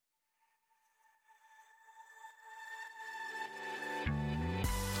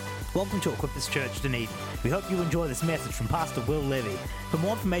Welcome to Equippers Church, Dunedin. We hope you enjoy this message from Pastor Will Levy. For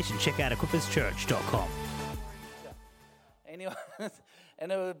more information, check out equipperschurch.com. Anyway,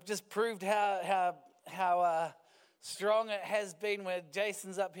 and it just proved how strong it has been where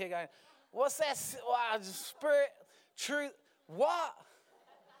Jason's up here going, what's that? Wow, spirit, truth, what?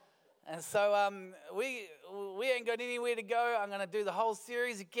 And so we ain't got anywhere to go. I'm going to do the whole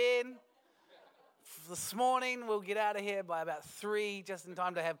series again. This morning, we'll get out of here by about 3, just in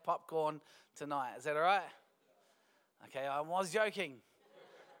time to have popcorn tonight. Is that all right? Okay, I was joking.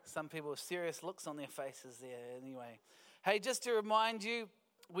 Some people with serious looks on their faces there anyway. Hey, just to remind you,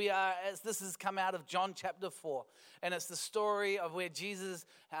 this has come out of John chapter 4, and it's the story of where Jesus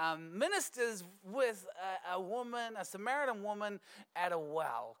ministers with a Samaritan woman at a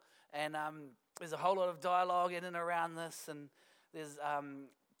well. And there's a whole lot of dialogue in and around this, and there's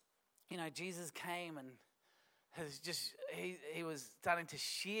Jesus came and he was starting to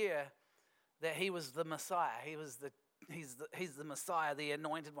share that he was the Messiah. He's the Messiah, the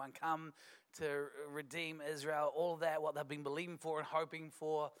anointed one, come to redeem Israel. All of that, what they've been believing for and hoping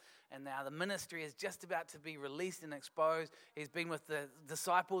for, and now the ministry is just about to be released and exposed. He's been with the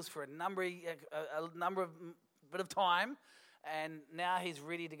disciples for a bit of time, and now he's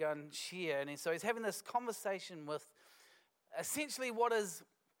ready to go and share. And so he's having this conversation with essentially what is,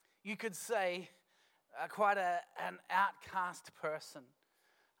 you could say, quite an outcast person.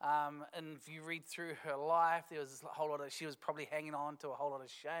 And if you read through her life, there was a whole lot of, she was probably hanging on to a whole lot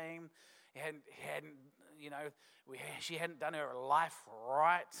of shame. She hadn't done her life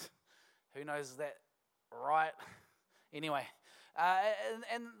right. Who knows that right? Anyway,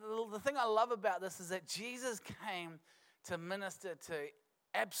 and the thing I love about this is that Jesus came to minister to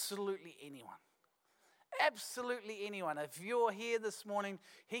absolutely anyone. Absolutely anyone. If you're here this morning,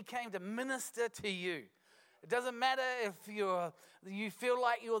 he came to minister to you. It doesn't matter if you feel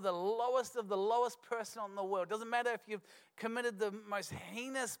like you're the lowest of the lowest person in the world. It doesn't matter if you've committed the most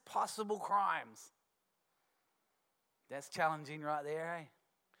heinous possible crimes. That's challenging right there, eh?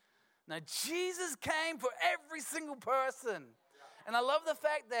 Now, Jesus came for every single person. And I love the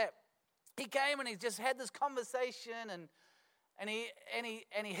fact that he came and he just had this conversation and he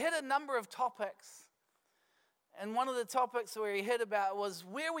hit a number of topics. And one of the topics where he hit about was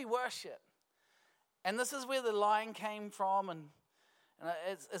where we worship. And this is where the line came from. And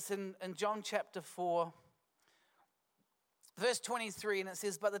it's in John chapter 4, verse 23. And it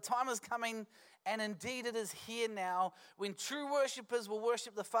says, "But the time is coming, and indeed it is here now, when true worshipers will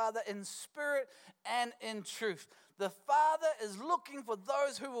worship the Father in spirit and in truth. The Father is looking for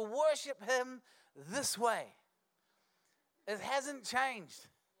those who will worship him this way." It hasn't changed.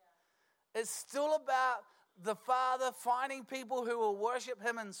 It's still about the Father finding people who will worship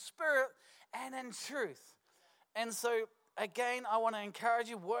him in spirit and in truth. And so, again, I want to encourage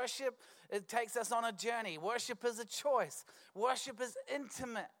you, worship, it takes us on a journey. Worship is a choice. Worship is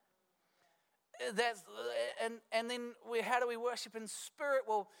intimate. And then how do we worship in spirit?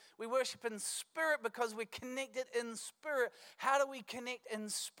 Well, we worship in spirit because we're connected in spirit. How do we connect in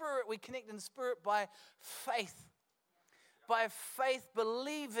spirit? We connect in spirit by faith. By faith,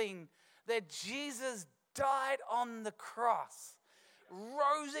 believing that Jesus died on the cross,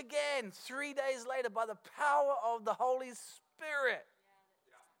 rose again 3 days later by the power of the Holy Spirit,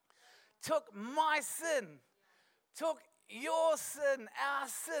 took my sin, took your sin, our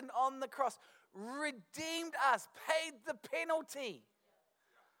sin on the cross, redeemed us, paid the penalty,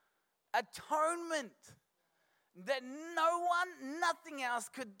 atonement that nothing else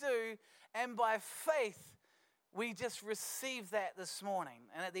could do, and by faith, we just received that this morning.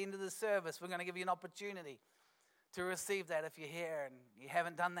 And at the end of the service, we're going to give you an opportunity to receive that if you're here and you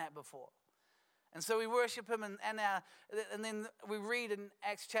haven't done that before. And so we worship him, and then we read in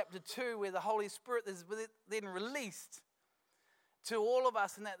Acts chapter 2 where the Holy Spirit is then released to all of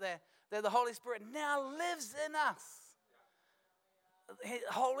us, and that the Holy Spirit now lives in us. The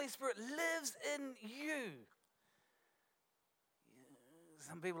Holy Spirit lives in you.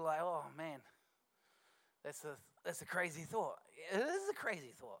 Some people are like, oh man, that's a crazy thought. It is a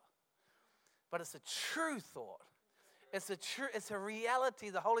crazy thought. But it's a true thought. It's a reality.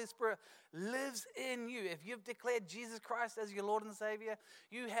 The Holy Spirit lives in you. If you've declared Jesus Christ as your Lord and Savior,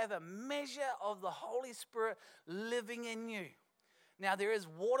 you have a measure of the Holy Spirit living in you. Now, there is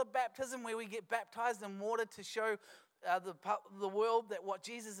water baptism where we get baptized in water to show the world that what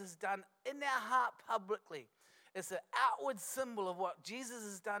Jesus has done in our heart publicly. It's an outward symbol of what Jesus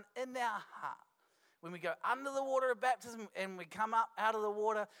has done in our heart. when we go under the water of baptism and we come up out of the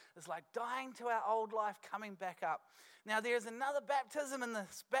water, it's like dying to our old life, coming back up. Now, there's another baptism in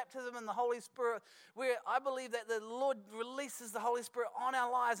the Holy Spirit, where I believe that the Lord releases the Holy Spirit on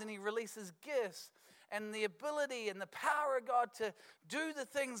our lives, and He releases gifts and the ability and the power of God to do the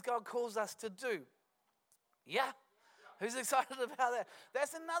things God calls us to do. Yeah? Who's excited about that?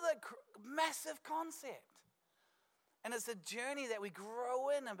 That's another massive concept. And it's a journey that we grow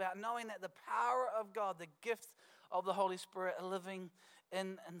in about knowing that the power of God, the gifts of the Holy Spirit are living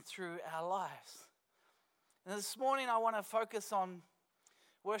in and through our lives. And this morning I want to focus on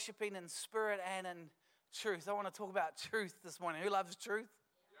worshiping in spirit and in truth. I want to talk about truth this morning. Who loves truth?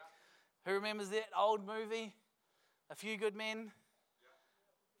 Yeah. Who remembers that old movie, A Few Good Men?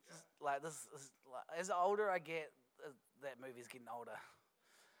 Yeah. Like this, as older I get, that movie's getting older.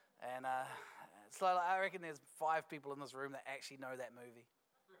 And so I reckon there's 5 people in this room that actually know that movie.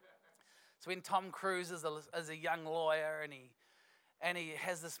 So when Tom Cruise is a young lawyer and he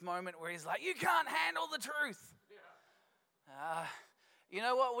has this moment where he's like, "You can't handle the truth." You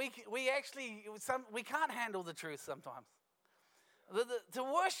know what? We can't handle the truth sometimes. To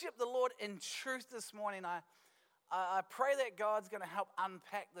worship the Lord in truth this morning, I pray that God's going to help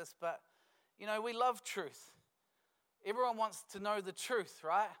unpack this. But you know, we love truth. Everyone wants to know the truth,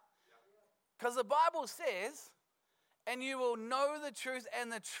 right? Because the Bible says, and you will know the truth,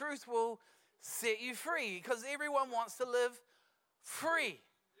 and the truth will set you free. Because everyone wants to live free.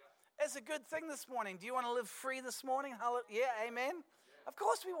 It's a good thing this morning. Do you want to live free this morning? Yeah, amen? Of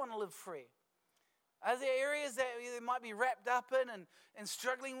course we want to live free. Are there areas that you might be wrapped up in and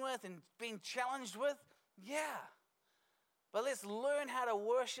struggling with and being challenged with? Yeah. But let's learn how to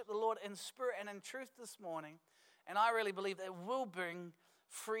worship the Lord in spirit and in truth this morning. And I really believe that it will bring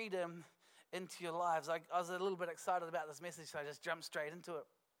freedom into your lives. I was a little bit excited about this message, so I just jumped straight into it.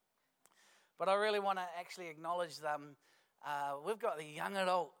 But I really want to actually acknowledge them. We've got the young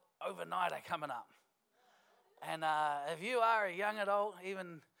adult overnighter coming up. And if you are a young adult,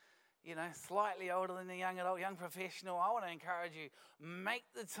 even slightly older than a young adult, young professional, I want to encourage you, make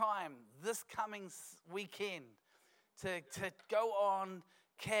the time this coming weekend to go on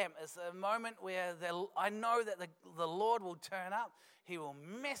camp. It's a moment where I know that the Lord will turn up. He will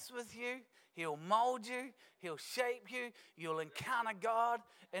mess with you. He'll mold you. He'll shape you. You'll encounter God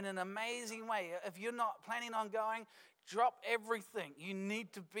in an amazing way. If you're not planning on going, drop everything. You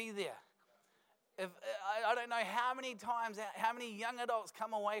need to be there. I don't know how many times, how many young adults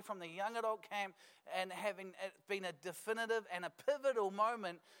come away from the young adult camp and having it been a definitive and a pivotal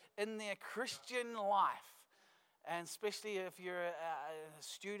moment in their Christian life. And especially if you're a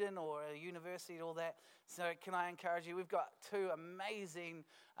student or a university and all that. So can I encourage you, we've got 2 amazing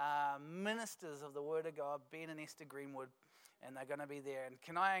ministers of the Word of God, Ben and Esther Greenwood, and they're going to be there. And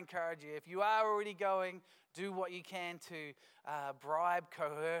can I encourage you, if you are already going, do what you can to bribe,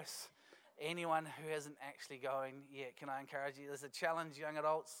 coerce anyone who isn't actually going yet. Can I encourage you? There's a challenge, young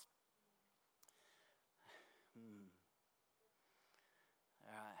adults.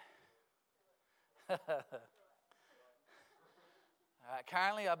 All right.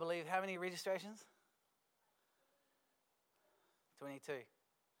 Currently, I believe, how many registrations? 22.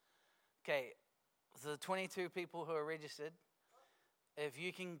 Okay, so the 22 people who are registered, if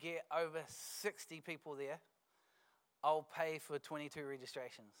you can get over 60 people there, I'll pay for 22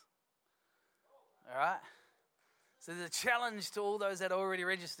 registrations. All right? So there's a challenge to all those that are already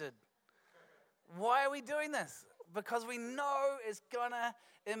registered. Why are we doing this? Because we know it's going to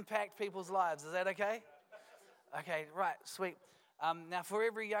impact people's lives. Is that okay? Okay, right, sweet. Now, for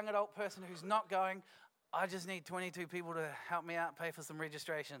every young adult person who's not going, I just need 22 people to help me out, pay for some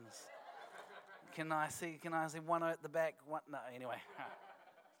registrations. Can I see one at the back? One? No, anyway.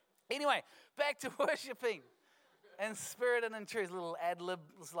 Anyway, back to worshiping in spirit and in truth. A little ad lib,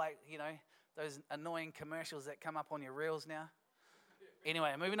 it's like, those annoying commercials that come up on your reels now.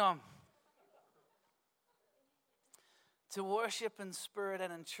 Anyway, moving on. To worship in spirit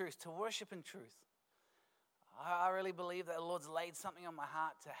and in truth. To worship in truth. I really believe that the Lord's laid something on my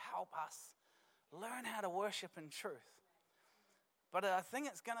heart to help us learn how to worship in truth. But I think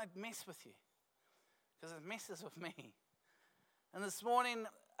it's going to mess with you because it messes with me. And this morning,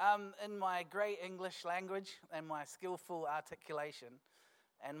 in my great English language and my skillful articulation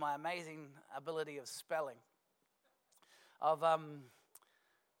and my amazing ability of spelling, I've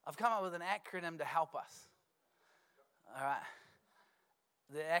come up with an acronym to help us. All right.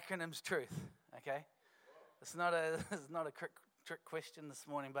 The acronym's truth, okay? It's not a trick question this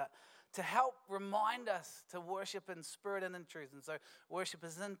morning, but to help remind us to worship in spirit and in truth. And so worship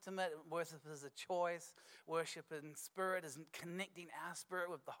is intimate, worship is a choice, worship in spirit is connecting our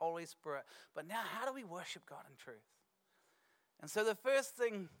spirit with the Holy Spirit. But now, how do we worship God in truth? And so the first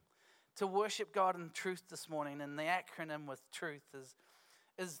thing to worship God in truth this morning, and the acronym with truth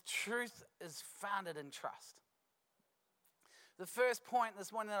is truth is founded in trust. The first point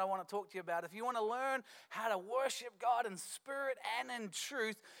this morning that I want to talk to you about, if you want to learn how to worship God in spirit and in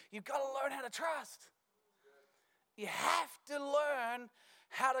truth, you've got to learn how to trust. You have to learn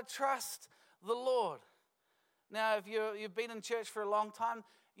how to trust the Lord. Now, if you've been in church for a long time,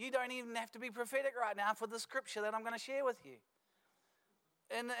 you don't even have to be prophetic right now for the scripture that I'm going to share with you.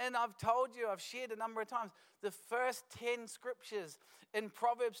 And I've told you, I've shared a number of times, the first 10 scriptures in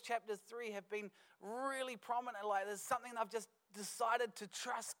Proverbs chapter 3 have been really prominent. Like there's something I've just decided to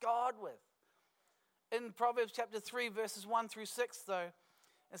trust God with. In Proverbs chapter 3, verses 1 through 6, though,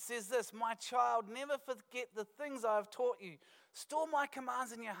 it says this: "My child, never forget the things I have taught you. Store my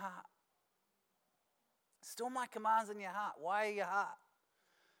commands in your heart." Store my commands in your heart. Why your heart?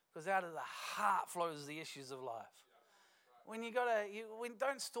 Because out of the heart flows the issues of life. When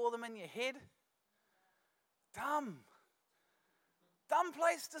don't store them in your head. Dumb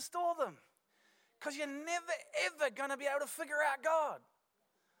place to store them. Because you're never, ever going to be able to figure out God.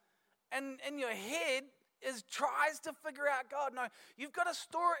 And in your head tries to figure out God. No, you've got to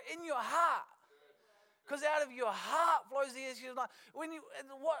store it in your heart. Because out of your heart flows the issues of life.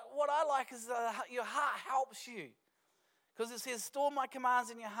 What I like is your heart helps you. Because it says, store my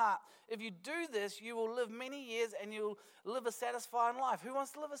commands in your heart. If you do this, you will live many years and you'll live a satisfying life. Who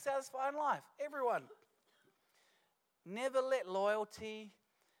wants to live a satisfying life? Everyone. Never let loyalty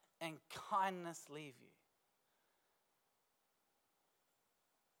and kindness leave you.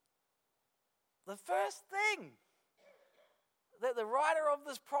 The first thing that the writer of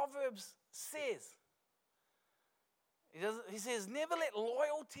this Proverbs says, he says, never let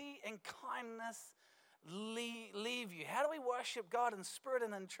loyalty and kindness leave you. How do we worship God in spirit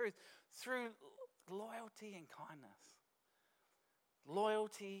and in truth? Through loyalty and kindness.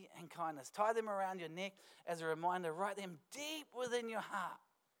 Loyalty and kindness. Tie them around your neck as a reminder. Write them deep within your heart.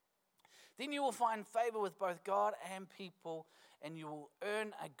 Then you will find favor with both God and people, and you will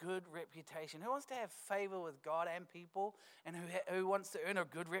earn a good reputation. Who wants to have favor with God and people? And who wants to earn a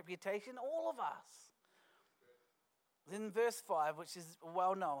good reputation? All of us. Then verse 5, which is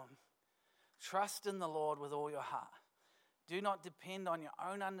well known. Trust in the Lord with all your heart. Do not depend on your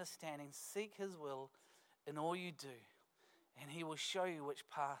own understanding. Seek his will in all you do, and he will show you which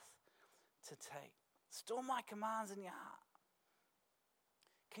path to take. Store my commands in your heart.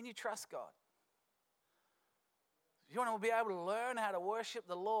 Can you trust God? You want to be able to learn how to worship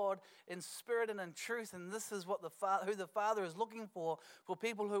the Lord in spirit and in truth, and this is what who the Father is looking for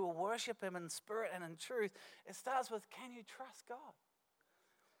people who will worship him in spirit and in truth. It starts with, can you trust God?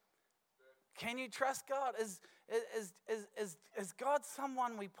 Can you trust God? Is God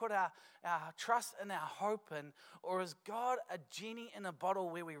someone we put our trust and our hope in? Or is God a genie in a bottle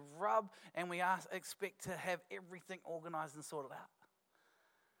where we rub and we expect to have everything organized and sorted out?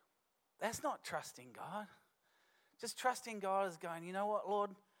 That's not trusting God. Just trusting God is going, you know what,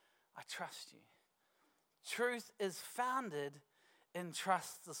 Lord? I trust you. Truth is founded in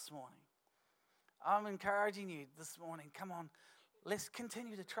trust this morning. I'm encouraging you this morning, come on, let's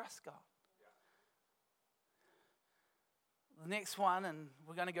continue to trust God. The next one, and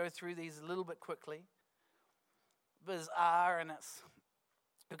we're going to go through these a little bit quickly, is R, and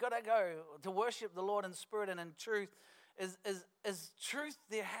we've got to go to worship the Lord in spirit and in truth. Is truth?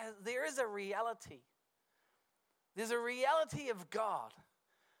 There is a reality. There's a reality of God.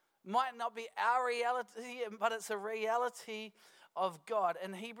 Might not be our reality, but it's a reality of God.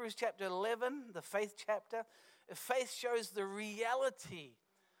 In Hebrews chapter 11, the faith chapter, faith shows the reality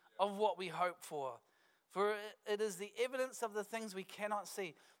of what we hope for. For it is the evidence of the things we cannot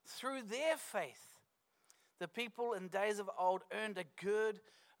see. Through their faith, the people in days of old earned a good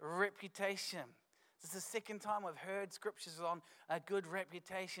reputation. This is the second time we've heard scriptures on a good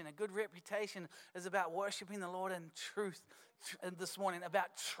reputation. A good reputation is about worshiping the Lord in truth this morning, about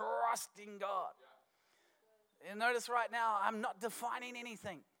trusting God. And notice right now, I'm not defining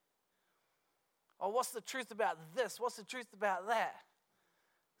anything. Oh, what's the truth about this? What's the truth about that?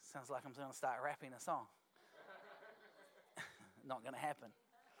 Sounds like I'm going to start rapping a song. Not going to happen.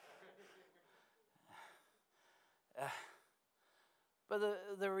 But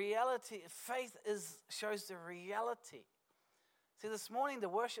the reality, faith shows the reality. See, this morning to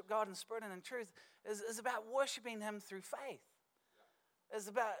worship God in spirit and in truth is about worshiping him through faith. It's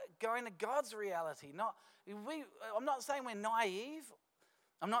about going to God's reality. I'm not saying we're naive.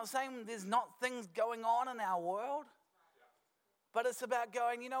 I'm not saying there's not things going on in our world, but it's about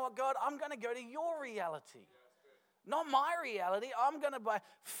going, you know what, God, I'm going to go to your reality. Not my reality. I'm going to, by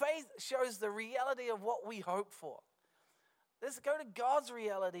faith shows the reality of what we hope for. Let's go to God's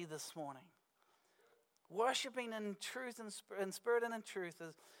reality this morning. Worshiping in truth and spirit and in truth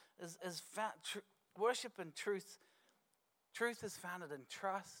is found, worship in truth. Truth is founded in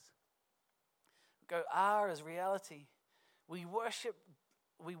trust. Go R is reality. We worship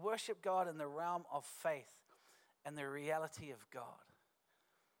God in the realm of faith and the reality of God.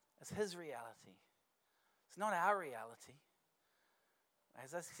 It's His reality. It's not our reality.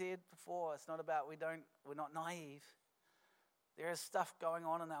 As I said before, it's not about we're not naive. There is stuff going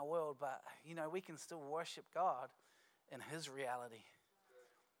on in our world, but we can still worship God in His reality.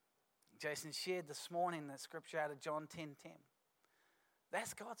 Jason shared this morning the scripture out of John 10:10.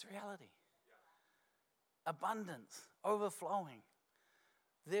 That's God's reality. Abundance, overflowing.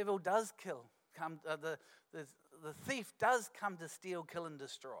 The devil does the thief does come to steal, kill, and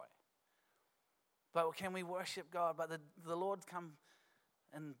destroy. But can we worship God? But the Lord's come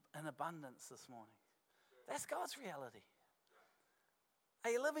in abundance this morning. That's God's reality. Are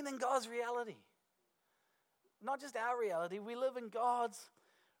you living in God's reality? Not just our reality. We live in God's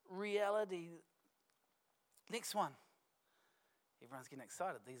reality. Next one. Everyone's getting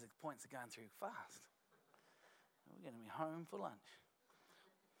excited. These points are going through fast. We're going to be home for lunch.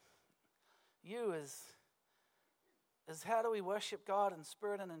 You is how do we worship God in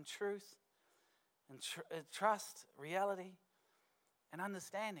spirit and in truth, in trust, reality, and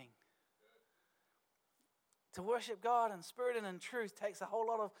understanding. To worship God in spirit and in truth takes a whole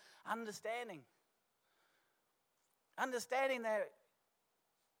lot of understanding. Understanding that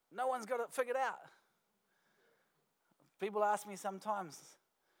no one's got it figured out. People ask me sometimes,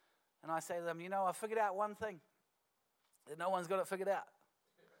 and I say to them, I figured out one thing, that no one's got it figured out.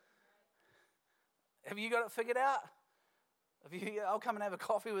 Have you got it figured out? I'll come and have a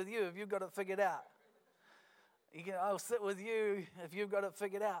coffee with you if you've got it figured out. I'll sit with you if you've got it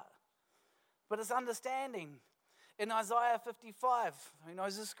figured out. But it's understanding. In Isaiah 55, who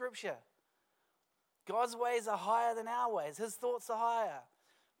knows the scripture? God's ways are higher than our ways. His thoughts are higher.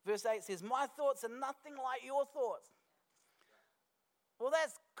 Verse 8 says, my thoughts are nothing like your thoughts. Well,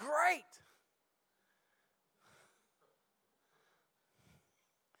 that's great.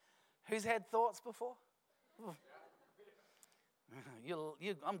 Who's had thoughts before?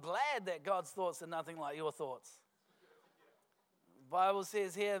 I'm glad that God's thoughts are nothing like your thoughts. The Bible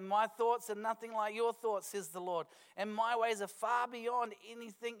says here, my thoughts are nothing like your thoughts, says the Lord, and my ways are far beyond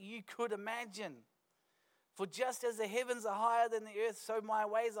anything you could imagine. For just as the heavens are higher than the earth, so my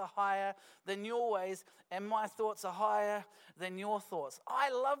ways are higher than your ways, and my thoughts are higher than your thoughts.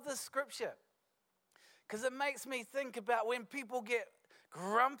 I love this scripture because it makes me think about when people get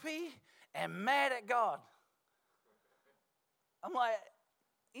grumpy and mad at God. I'm like,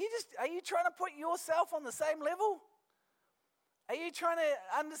 are you trying to put yourself on the same level? Are you trying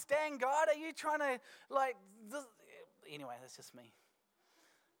to understand God? Are you trying to this? Anyway, that's just me.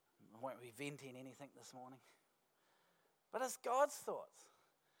 I won't be venting anything this morning. But it's God's thoughts.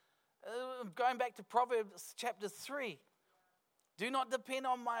 Going back to Proverbs chapter 3. Do not depend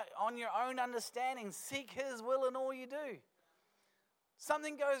on your own understanding. Seek His will in all you do.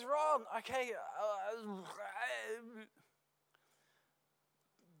 Something goes wrong. Okay.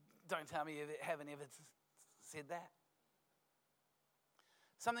 Don't tell me you haven't ever said that.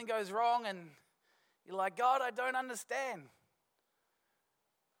 Something goes wrong and you're like, God, I don't understand.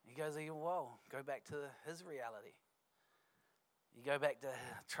 He goes, well, go back to His reality. You go back to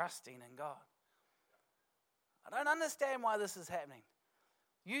trusting in God. I don't understand why this is happening.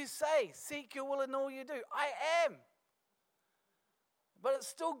 You say, seek your will in all you do. I am. But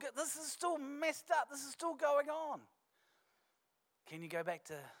this is still messed up. This is still going on. Can you go back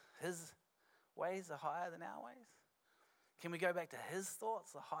to His ways are higher than our ways? Can we go back to His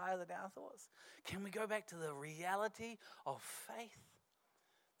thoughts are higher than our thoughts? Can we go back to the reality of faith?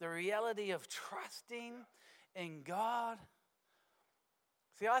 The reality of trusting in God?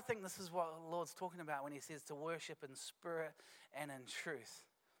 See, I think this is what the Lord's talking about when He says to worship in spirit and in truth.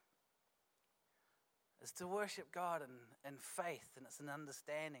 It's to worship God in faith, and it's an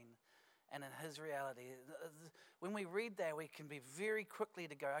understanding and in His reality. When we read that, we can be very quickly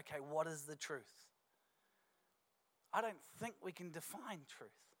to go, okay, what is the truth? I don't think we can define truth.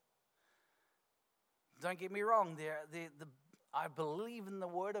 Don't get me wrong, I believe in the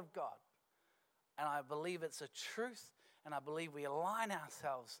Word of God, and I believe it's a truth, and I believe we align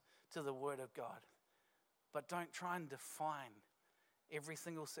ourselves to the Word of God. But don't try and define every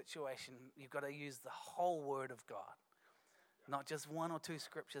single situation. You've got to use the whole Word of God, Not just one or two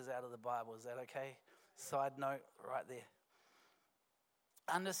scriptures out of the Bible. Is that okay? Side note right there.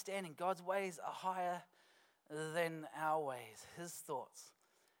 Understanding God's ways are higher than our ways, his thoughts.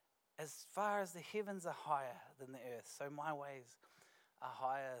 As far as the heavens are higher than the earth, so my ways are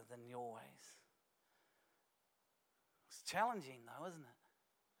higher than your ways. It's challenging though, isn't it?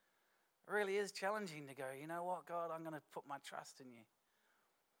 It really is challenging to go, you know what, God, I'm going to put my trust in you.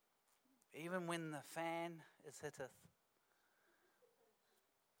 Even when the fan is hitteth,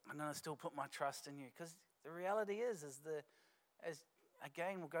 I'm going to still put my trust in you. Because the reality is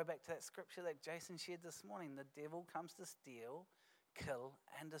again, we'll go back to that scripture that Jason shared this morning. The devil comes to steal, kill,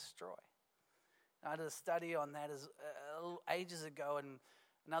 and destroy. I did a study on that ages ago, and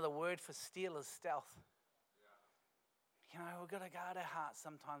another word for steal is stealth. Yeah. You know, we've got to guard our hearts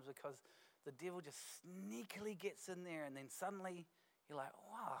sometimes because the devil just sneakily gets in there, and then suddenly you're like,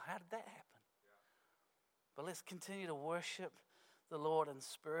 wow, how did that happen? Yeah. But let's continue to worship the Lord in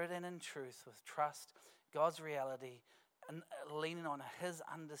spirit and in truth with trust, God's reality, and leaning on his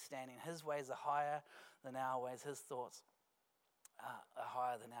understanding. His ways are higher than our ways. His thoughts are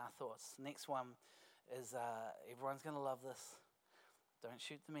higher than our thoughts. Next one is, everyone's going to love this. Don't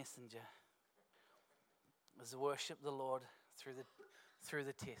shoot the messenger. Is worship the Lord through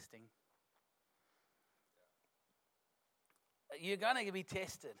the testing. You're going to be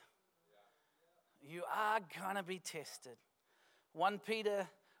tested. You are going to be tested. 1 Peter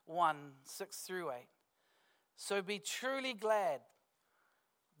 1, 6 through 8. So be truly glad.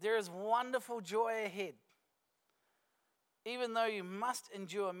 There is wonderful joy ahead. Even though you must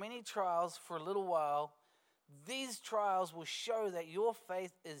endure many trials for a little while, these trials will show that your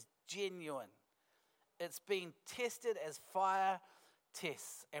faith is genuine. It's being tested as fire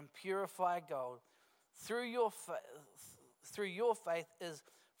tests and purified gold. Though your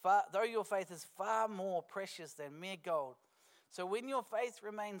faith is far more precious than mere gold. So when your faith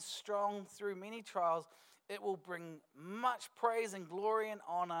remains strong through many trials, it will bring much praise and glory and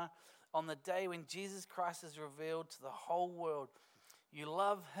honor on the day when Jesus Christ is revealed to the whole world. You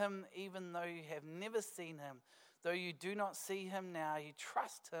love him even though you have never seen him. Though you do not see him now, you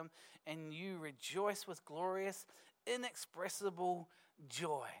trust him and you rejoice with glorious, inexpressible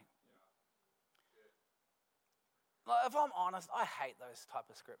joy. Like, if I'm honest, I hate those type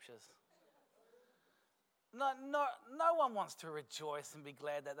of scriptures. No one wants to rejoice and be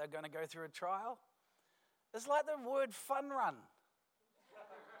glad that they're going to go through a trial. It's like the word fun run.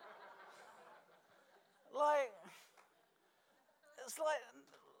 It's like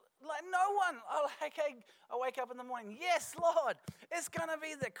no one. I wake up in the morning. Yes, Lord, it's going to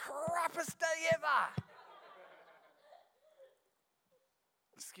be the crappiest day ever.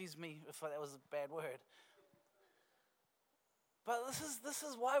 Excuse me if that was a bad word. But this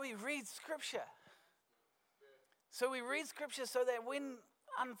is why we read Scripture. So we read Scripture so that when,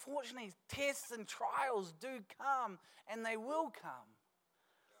 unfortunately, tests and trials do come, and they will come,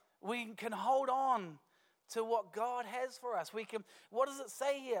 we can hold on to what God has for us. What does it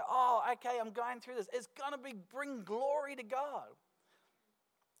say here? Oh, okay, I'm going through this. It's going to bring glory to God.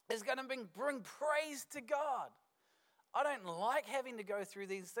 It's going to bring praise to God. I don't like having to go through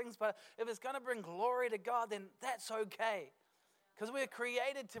these things, but if it's going to bring glory to God, then that's okay. Because we're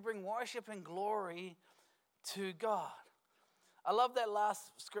created to bring worship and glory to God. I love that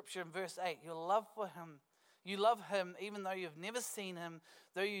last scripture in verse 8. You love him even though you've never seen him,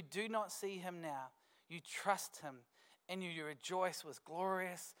 though you do not see him now. You trust him and you rejoice with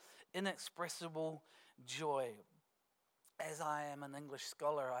glorious, inexpressible joy. As I am an English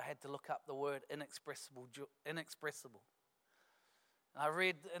scholar, I had to look up the word inexpressible. I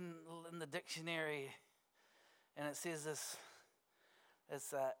read in the dictionary, and it says this: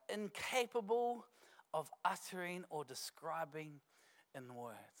 it's incapable of uttering or describing in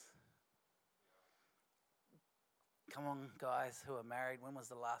words. Come on, guys who are married, when was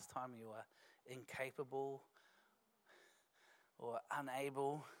the last time you were incapable or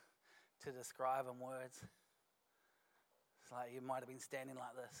unable to describe in words? It's like you might have been standing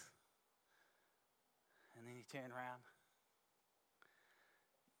like this, and then you turn around.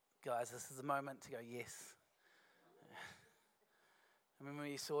 Guys, this is the moment to go, yes. I remember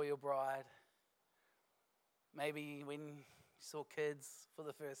you saw your bride. Maybe when you saw kids for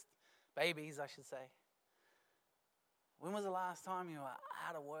the first, babies, I should say. When was the last time you were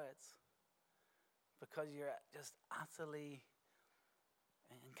out of words? Because you're just utterly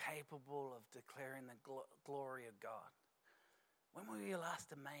incapable of declaring the glory of God. When were you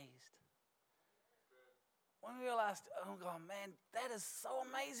last amazed? When were you last, oh God, man, that is so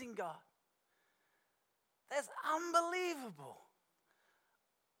amazing, God. That's unbelievable.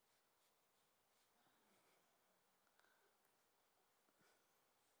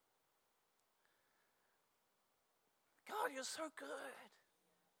 God, you're so good.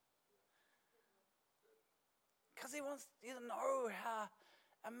 Because he wants you to know how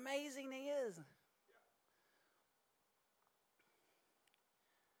amazing he is.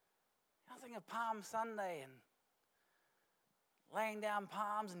 I think of Palm Sunday and laying down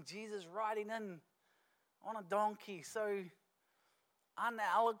palms and Jesus riding in on a donkey, so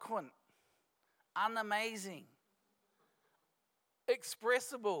uneloquent, unamazing,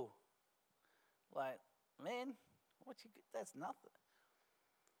 expressible. Like, man, that's nothing.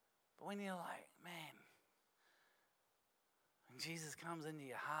 But when you're like, man, when Jesus comes into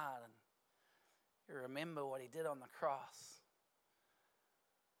your heart and you remember what he did on the cross,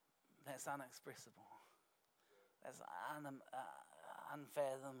 that's unexpressible. That's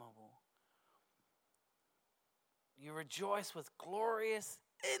unfathomable. You rejoice with glorious,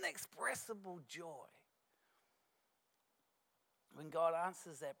 inexpressible joy when God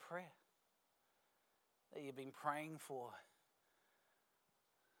answers that prayer that you've been praying for,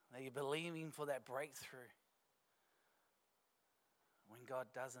 that you're believing for that breakthrough. When God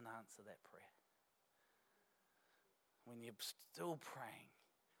doesn't answer that prayer, when you're still praying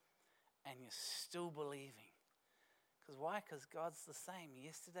and you're still believing. Because why? Because God's the same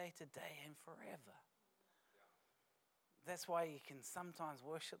yesterday, today, and forever. That's why you can sometimes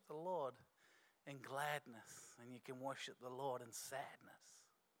worship the Lord in gladness, and you can worship the Lord in sadness.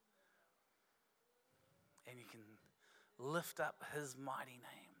 And you can lift up his mighty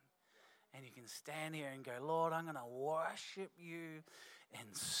name. And you can stand here and go, Lord, I'm going to worship you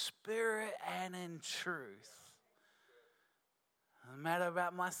in spirit and in truth. No matter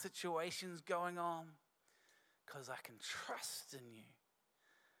about my situations going on, because I can trust in you.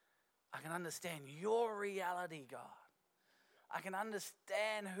 I can understand your reality, God. I can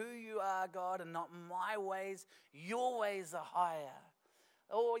understand who you are, God, and not my ways. Your ways are higher.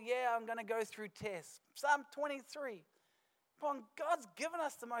 Oh, yeah, I'm going to go through tests. Psalm 23. God's given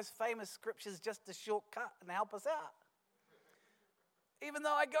us the most famous scriptures just to shortcut and help us out. Even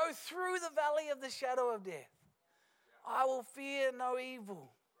though I go through the valley of the shadow of death, I will fear no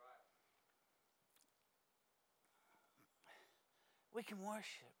evil. We can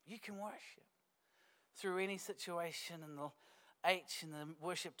worship. You can worship through any situation. And the H and the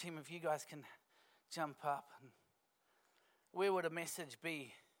worship team, if you guys can jump up. And where would a message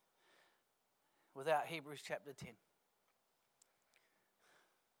be without Hebrews chapter 10?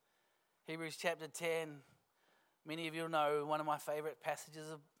 Hebrews chapter 10, many of you know, one of my favorite passages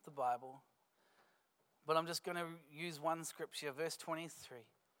of the Bible. But I'm just going to use one scripture, verse 23.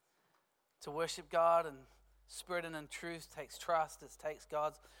 To worship God in spirit and in truth takes trust. It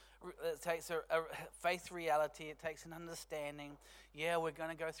takes a faith reality. It takes an understanding. Yeah, we're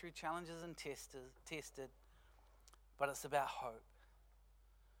going to go through challenges and tested. But it's about hope.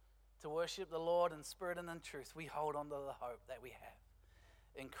 To worship the Lord in spirit and in truth, we hold on to the hope that we have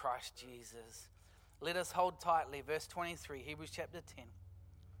in Christ Jesus. Let us hold tightly, verse 23, Hebrews chapter 10.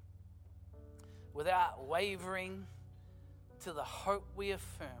 Without wavering to the hope we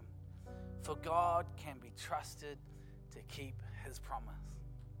affirm, for God can be trusted to keep his promise.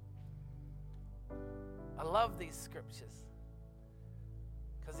 I love these scriptures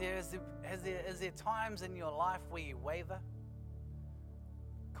because is there times in your life where you waver?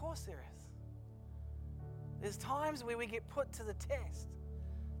 Of course there is. There's times where we get put to the test.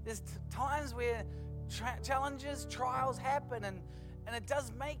 There's times where challenges, trials happen, and it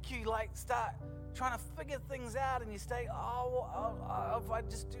does make you like start trying to figure things out, and you say, if I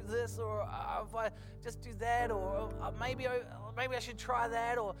just do this, or if I just do that, or maybe I should try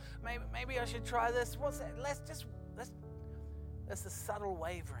that, or maybe I should try this. What's that? That's a subtle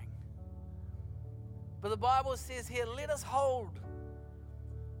wavering. But the Bible says here, let us hold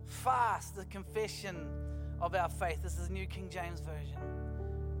fast the confession of our faith. This is New King James Version.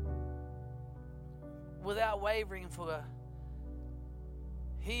 Without wavering, for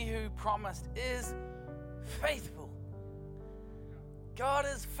he who promised is faithful. God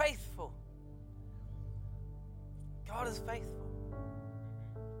is faithful. God is faithful.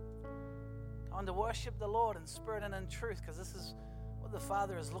 On to worship the Lord in spirit and in truth, because this is what the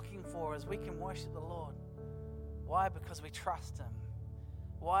Father is looking for, is we can worship the Lord. Why? Because we trust him.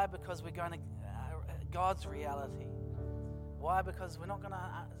 Why? Because we're going to God's reality. Why? Because we're not going to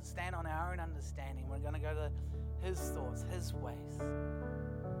stand on our own understanding. We're going to go to his thoughts, his ways.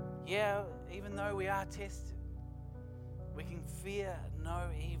 Yeah, even though we are tested, we can fear no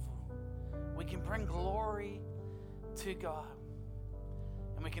evil. We can bring glory to God.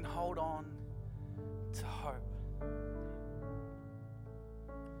 And we can hold on to hope.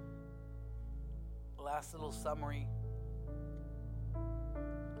 Last little summary.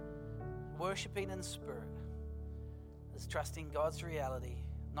 Worshipping in spirit. is trusting God's reality,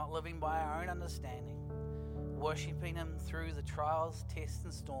 not living by our own understanding, worshiping Him through the trials, tests,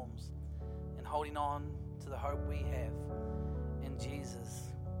 and storms, and holding on to the hope we have in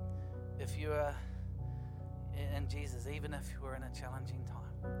Jesus. If you are in Jesus, even if you are in a challenging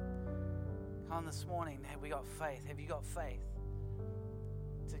time, come on this morning, have we got faith? Have you got faith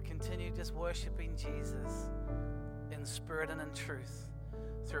to continue just worshiping Jesus in spirit and in truth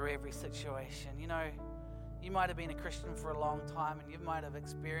through every situation? You know, you might have been a Christian for a long time and you might have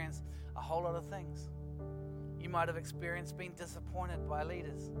experienced a whole lot of things. You might have experienced being disappointed by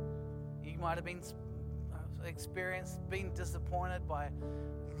leaders. You might have been experienced being disappointed by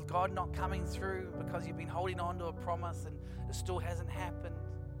God not coming through because you've been holding on to a promise and it still hasn't happened.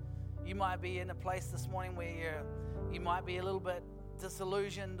 You might be in a place this morning where you might be a little bit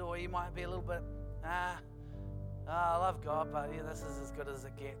disillusioned, or you might be a little bit, I love God, but yeah, this is as good as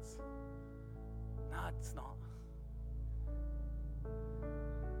it gets. No, it's not.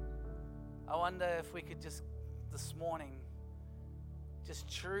 I wonder if we could just this morning just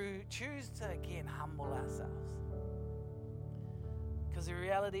choose to again humble ourselves. Because the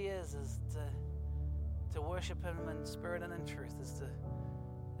reality is to worship Him in spirit and in truth is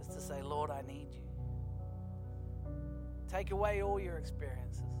to say, Lord, I need you. Take away all your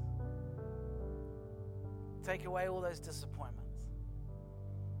experiences. Take away all those disappointments.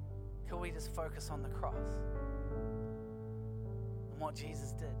 Could we just focus on the cross and what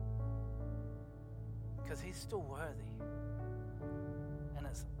Jesus did? Because He's still worthy. And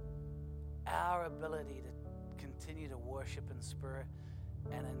it's our ability to continue to worship in spirit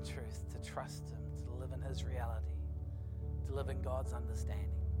and in truth, to trust Him, to live in His reality, to live in God's understanding.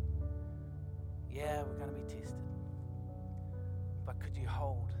 Yeah, we're going to be tested. But could you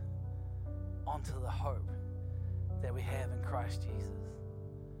hold onto the hope that we have in Christ Jesus?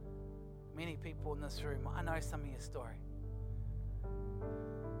 Many people in this room, I know some of your story.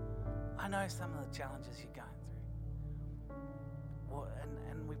 I know some of the challenges you're going through. Well,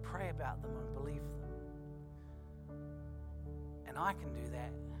 and we pray about them and believe them. And I can do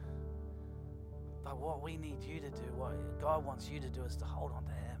that. But what we need you to do, what God wants you to do, is to hold on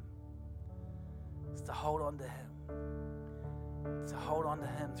to Him. It's to hold on to Him. To hold on to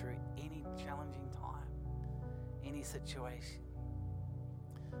Him through any challenging time, any situation.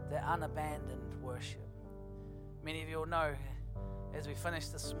 That unabandoned worship. Many of you will know, as we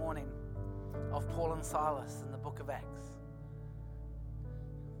finished this morning, of Paul and Silas in the book of Acts.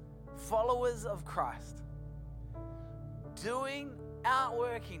 Followers of Christ,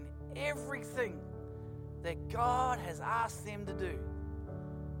 outworking everything that God has asked them to do.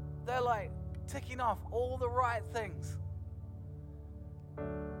 They're like ticking off all the right things.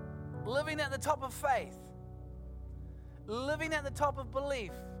 Living at the top of faith, living at the top of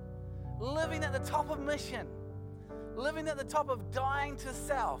belief, living at the top of mission, living at the top of dying to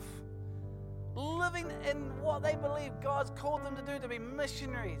self, living in what they believe God's called them to do, to be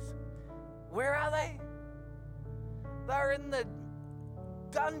missionaries. Where are they? They're in the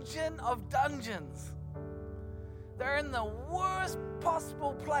dungeon of dungeons. They're in the worst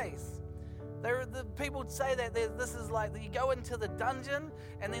possible place. The people say that this is like you go into the dungeon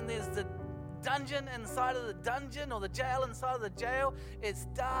and then there's the dungeon inside of the dungeon, or the jail inside of the jail. It's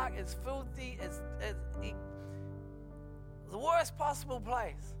dark, it's filthy, it's the worst possible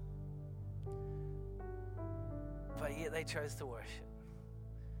place. But yet they chose to worship.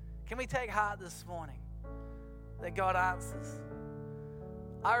 Can we take heart this morning that God answers?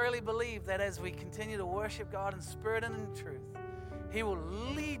 I really believe that as we continue to worship God in spirit and in truth, He will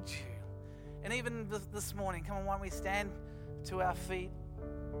lead you. And even this morning, come on, why don't we stand to our feet?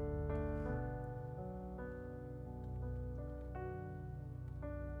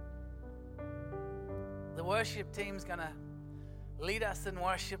 The worship team's going to lead us in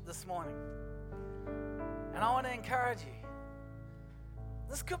worship this morning. And I want to encourage you.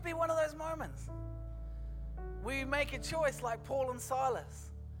 This could be one of those moments. We make a choice like Paul and Silas.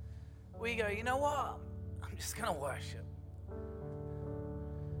 We go, you know what? I'm just going to worship.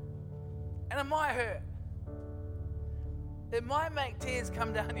 And it might hurt. It might make tears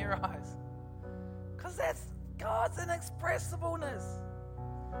come down your eyes. Because that's God's inexpressibleness.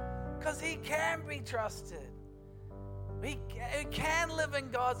 Because He can be trusted. We can live in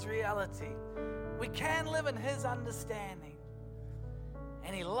God's reality. We can live in His understanding.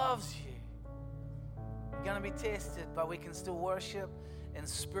 And He loves you. You're going to be tested, but we can still worship in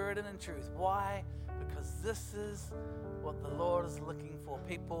spirit and in truth. Why? Because this is what the Lord is looking for.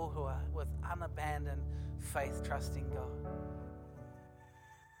 People who are with unabandoned faith, trusting God.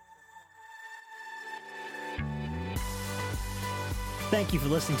 Thank you for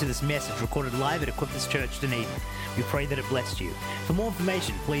listening to this message recorded live at Equippers Church, Dunedin. We pray that it blessed you. For more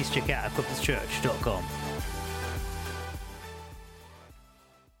information, please check out equipperschurch.com.